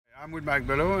I'm with Mike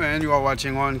Bello and you are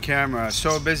watching On Camera.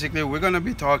 So basically we're going to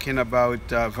be talking about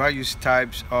various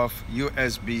types of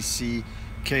USB-C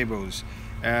cables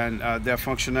and their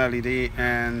functionality,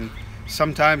 and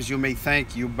sometimes you may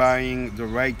think you're buying the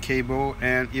right cable,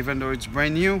 and even though it's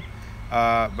brand new,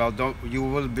 you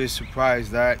will be surprised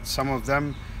that some of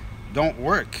them don't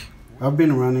work. I've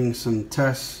been running some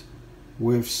tests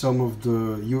with some of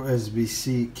the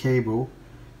USB-C cables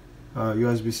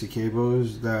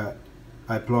that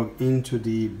I plug into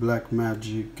the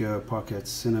Blackmagic Pocket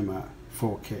Cinema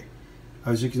 4K.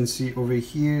 As you can see over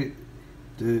here,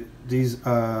 these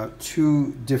are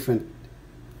two different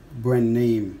brand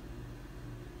name.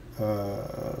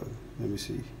 Let me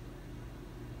see.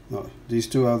 No, these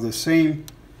two are the same,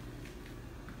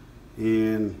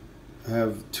 and I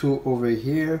have two over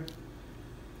here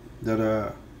that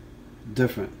are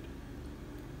different.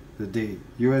 The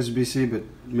USB-C, but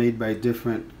made by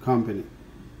different company.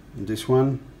 And this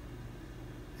one,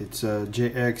 it's a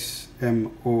JXMOX,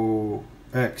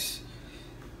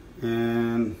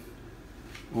 and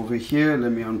over here,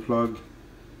 let me unplug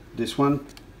this one,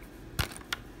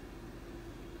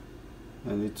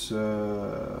 and it's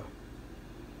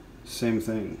same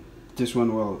thing. This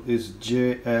one, well, is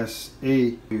JSAUX.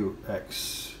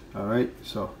 All right,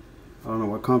 so I don't know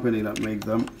what company that make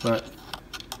them, but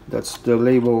that's the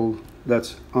label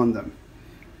that's on them.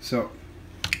 So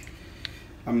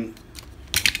I'm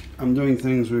doing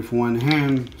things with one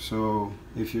hand, so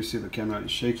if you see the camera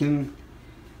is shaking,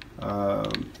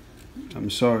 I'm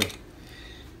sorry.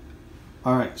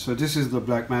 Alright, so this is the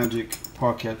Blackmagic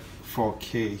Pocket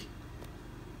 4K,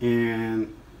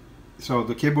 and so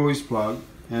the cable is plugged,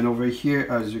 and over here,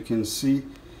 as you can see,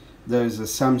 there is a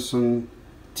Samsung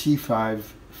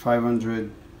T5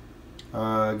 500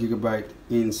 gigabyte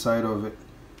inside of it,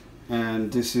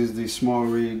 and this is the small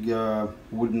rig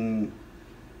wooden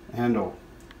handle,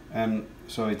 and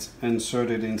so it's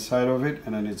inserted inside of it,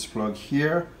 and then it's plugged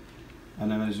here,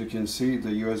 and then as you can see, the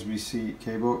USB-C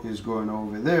cable is going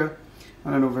over there,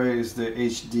 and then over here is the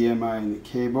HDMI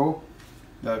cable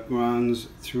that runs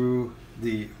through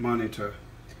the monitor.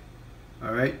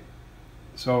 Alright,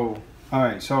 so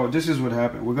this is what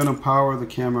happened. We're gonna power the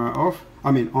camera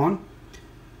on,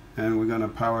 and we're gonna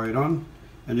power it on,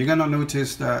 and you're gonna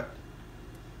notice that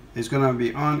it's gonna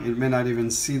be on. It may not even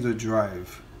see the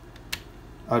drive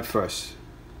at first.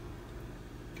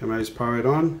 Camera is powered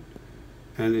on,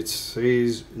 and it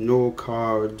says no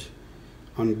card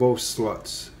on both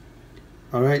slots.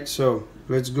 Alright, so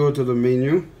let's go to the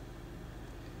menu.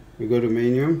 We go to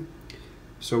menu.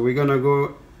 So we're gonna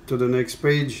go to the next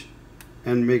page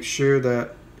and make sure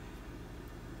that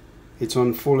it's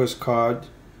on fullest card.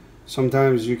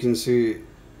 Sometimes you can see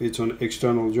it's on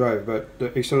external drive, but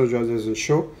the external drive doesn't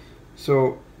show.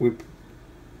 So we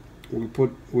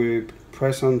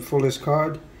press on fullest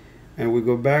card, and we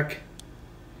go back,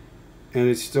 and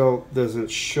it still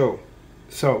doesn't show.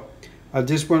 So at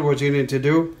this point, what you need to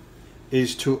do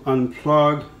is to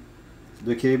unplug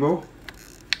the cable.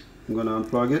 I'm gonna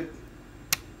unplug it,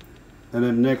 and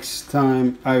then next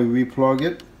time I replug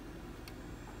it,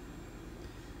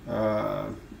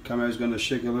 camera is gonna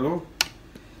shake a little.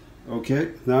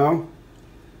 Okay, now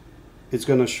it's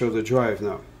gonna show the drive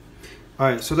now.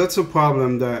 Alright, so that's a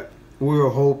problem that we were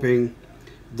hoping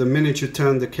the minute you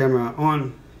turn the camera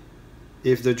on,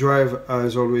 if the drive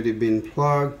has already been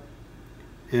plugged,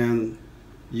 and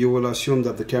you will assume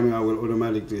that the camera will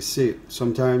automatically see it.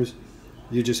 Sometimes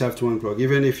you just have to unplug.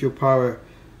 Even if you power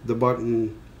the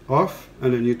button off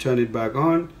and then you turn it back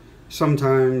on,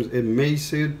 sometimes it may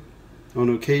see it on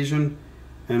occasion,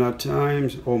 and at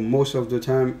times, or most of the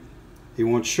time, it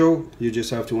won't show. You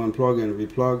just have to unplug and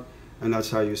replug, and that's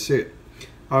how you see it.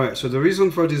 Alright, so the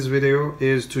reason for this video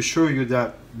is to show you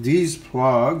that these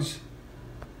plugs,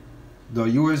 the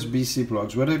USB-C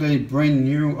plugs, whether they brand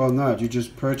new or not, you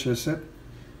just purchase it.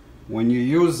 When you're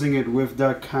using it with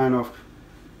that kind of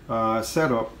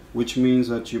setup, which means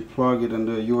that you plug it in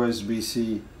the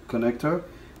USB-C connector,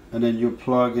 and then you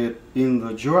plug it in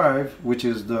the drive, which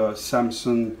is the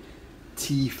Samsung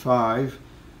T5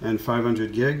 and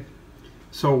 500 gig.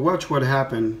 So watch what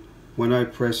happened when I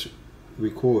press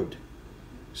record.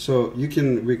 So you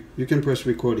can press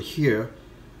record here,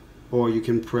 or you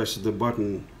can press the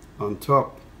button on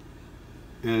top,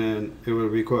 and it will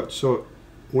record. So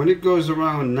when it goes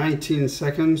around 19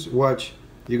 seconds, watch,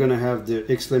 you're gonna have the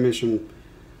exclamation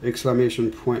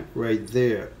point right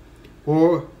there,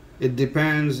 or it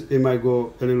depends, it might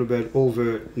go a little bit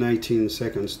over 19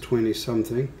 seconds, 20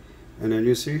 something, and then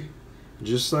you see,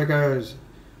 just like as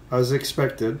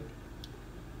expected,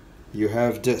 you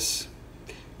have this,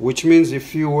 which means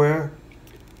if you were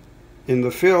in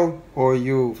the field, or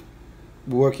you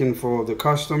working for the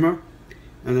customer,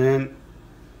 and then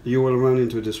you will run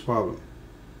into this problem.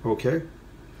 Okay,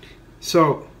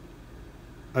 so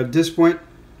at this point,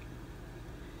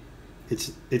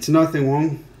 it's nothing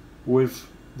wrong with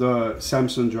the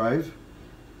Samsung drive.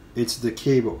 It's the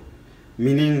cable,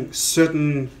 meaning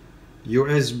certain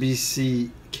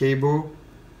USB-C cable,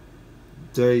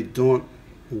 they don't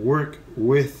work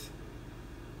with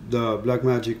the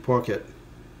Blackmagic Pocket.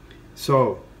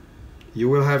 So you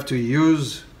will have to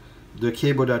use the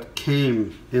cable that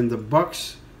came in the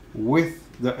box with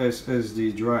the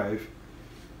SSD drive.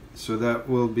 So that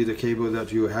will be the cable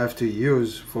that you have to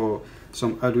use for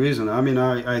some odd reason. I mean,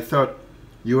 I thought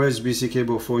USB-C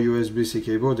cable for USB-C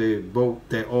cable,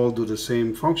 they all do the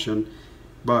same function,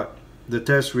 but the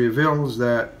test reveals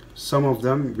that some of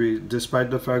them, despite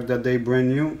the fact that they brand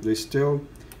new, they still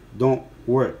don't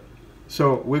work.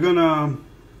 So we're gonna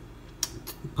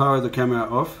power the camera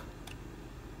off,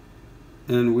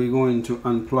 and we're going to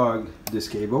unplug this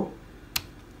cable,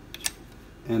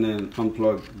 and then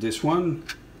unplug this one.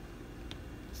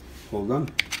 Hold on,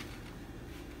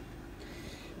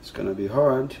 it's gonna be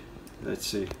hard. Let's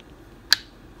see.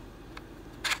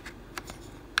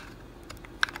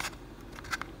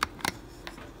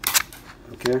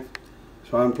 Okay,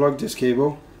 so I unplugged this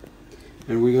cable,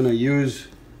 and we're gonna use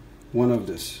one of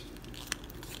this.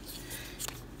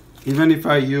 Even if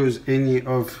I use any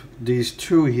of these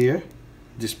two here,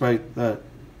 despite that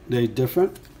they're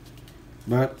different,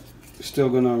 but still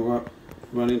gonna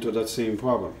run into that same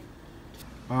problem.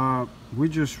 We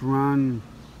just ran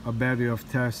a battery of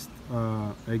tests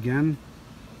again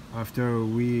after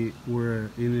we were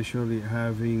initially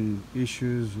having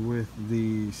issues with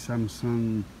the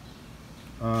Samsung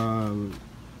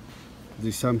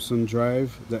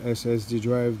drive, the SSD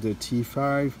drive, the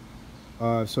T5.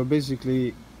 So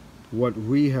basically what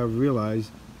we have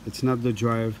realized, it's not the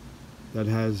drive that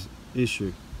has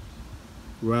issue,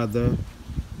 rather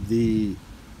the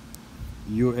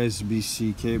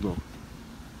USB-C cable.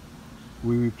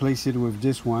 We replace it with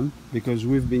this one because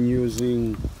we've been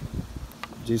using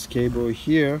this cable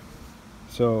here.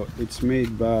 So it's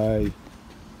made by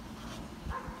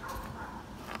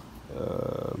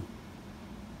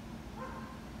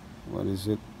what is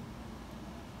it?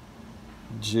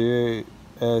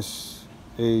 GSaux.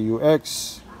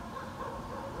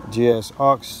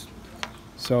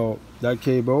 So that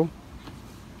cable,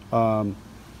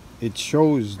 it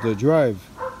shows the drive.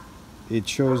 It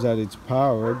shows that it's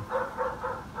powered.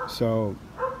 So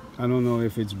I don't know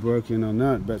if it's broken or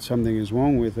not, but something is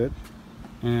wrong with it.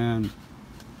 And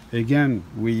again,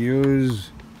 we use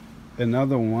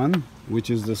another one, which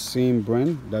is the same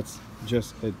brand. That's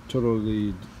just a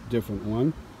totally different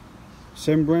one.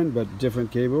 Same brand, but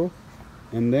different cable.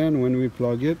 And then when we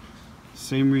plug it,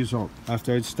 same result.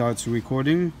 After it starts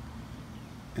recording,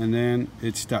 and then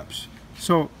it stops.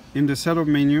 So in the setup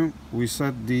menu, we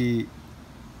set the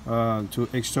to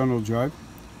external drive.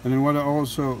 And then what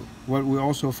we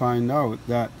also find out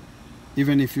that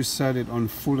even if you set it on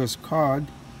fullest card,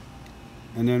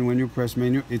 and then when you press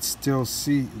menu, it still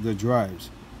see the drives.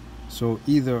 So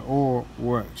either or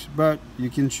works, but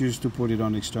you can choose to put it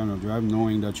on external drive,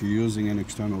 knowing that you're using an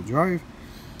external drive.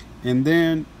 And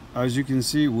then, as you can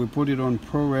see, we put it on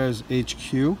ProRes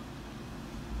HQ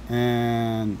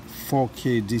and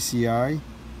 4K DCI,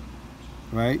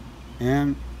 right?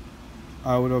 And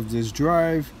out of this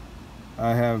drive,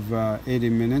 I have 80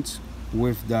 minutes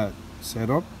with that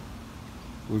setup,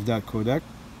 with that codec.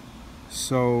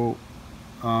 So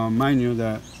mind you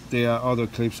that there are other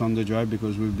clips on the drive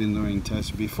because we've been doing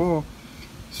tests before.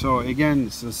 So again,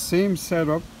 it's the same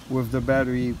setup with the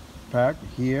battery pack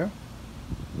here,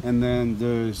 and then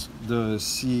there's the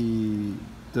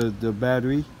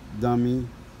battery dummy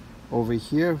over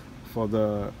here for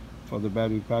the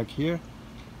battery pack here,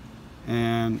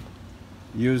 and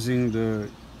using the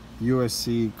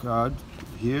USB card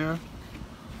here,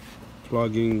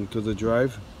 plugging to the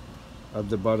drive at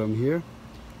the bottom here.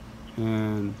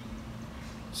 And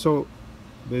so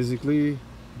basically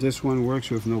this one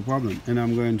works with no problem, and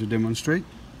I'm going to demonstrate.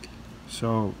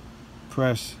 So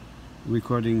press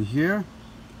recording here,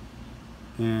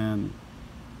 and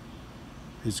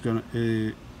it's gonna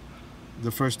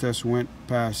the first test went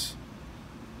past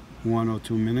 1 or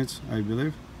 2 minutes, I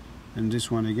believe. And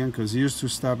this one again, because it used to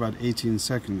stop at 18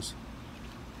 seconds,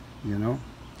 you know.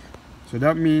 So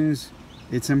that means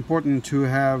it's important to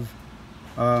have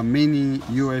many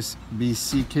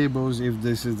USB-C cables if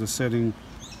this is the setting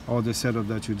or the setup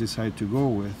that you decide to go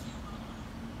with.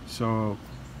 So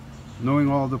knowing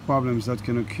all the problems that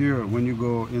can occur when you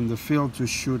go in the field to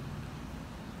shoot,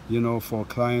 you know, for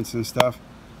clients and stuff,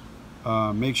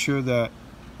 make sure that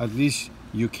at least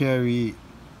you carry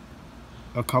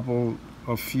a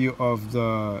few of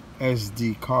the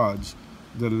SD cards,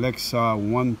 the Lexa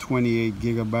 128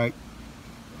 gigabyte,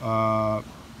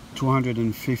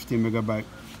 250 megabyte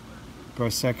per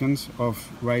second of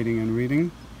writing and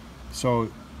reading,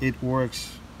 so it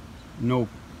works.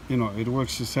 It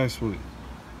works successfully,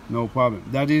 no problem.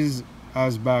 That is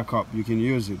as backup, you can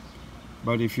use it.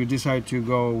 But if you decide to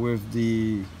go with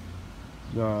the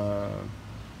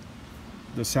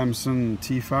Samsung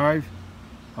T5,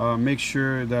 make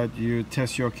sure that you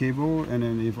test your cable, and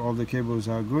then if all the cables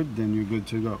are good, then you're good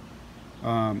to go.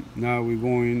 Now we're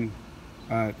going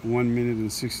at 1 minute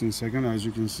and 16 seconds. As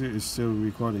you can see, it's still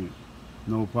recording,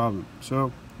 no problem.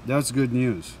 So that's good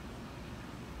news.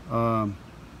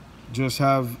 Just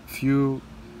have few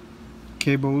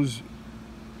cables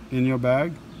in your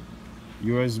bag,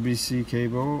 USB-C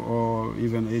cable or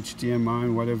even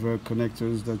HDMI, whatever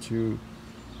connectors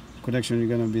connection you're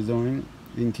going to be doing.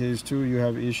 In case too you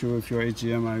have issue with your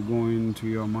HDMI going to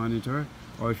your monitor,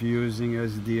 or if you're using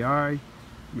SDI,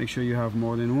 make sure you have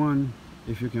more than one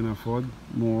if you can afford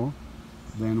more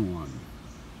than one.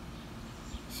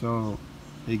 So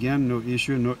again, no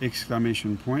issue, no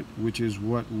exclamation point, which is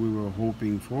what we were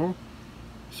hoping for.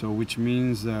 So which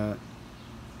means that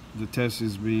the test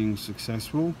is being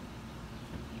successful,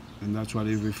 and that's what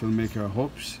every filmmaker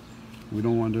hopes. We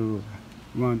don't want to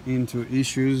run into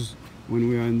issues when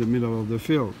we are in the middle of the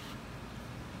field,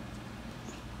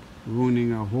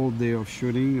 ruining a whole day of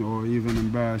shooting, or even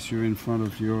embarrass you in front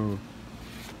of your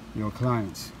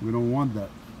clients. We don't want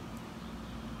that.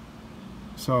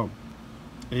 So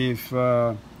if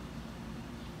you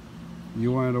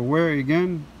weren't aware,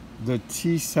 again, the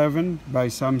T7 by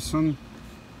Samsung,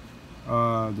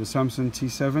 the Samsung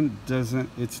T7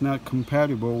 it's not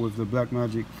compatible with the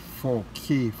Blackmagic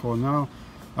 4K for now.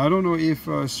 I don't know if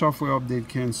a software update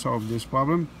can solve this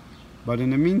problem, but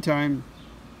in the meantime,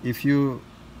 if you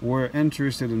were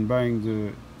interested in buying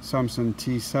the Samsung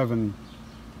T7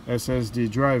 SSD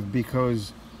drive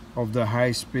because of the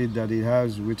high speed that it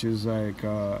has, which is like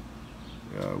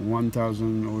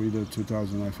 1000 or either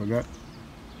 2000, I forgot,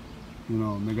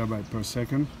 megabyte per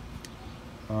second.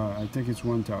 I think it's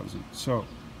 1000. So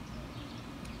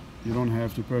you don't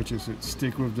have to purchase it.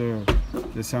 Stick with the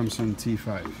Samsung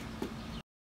T5.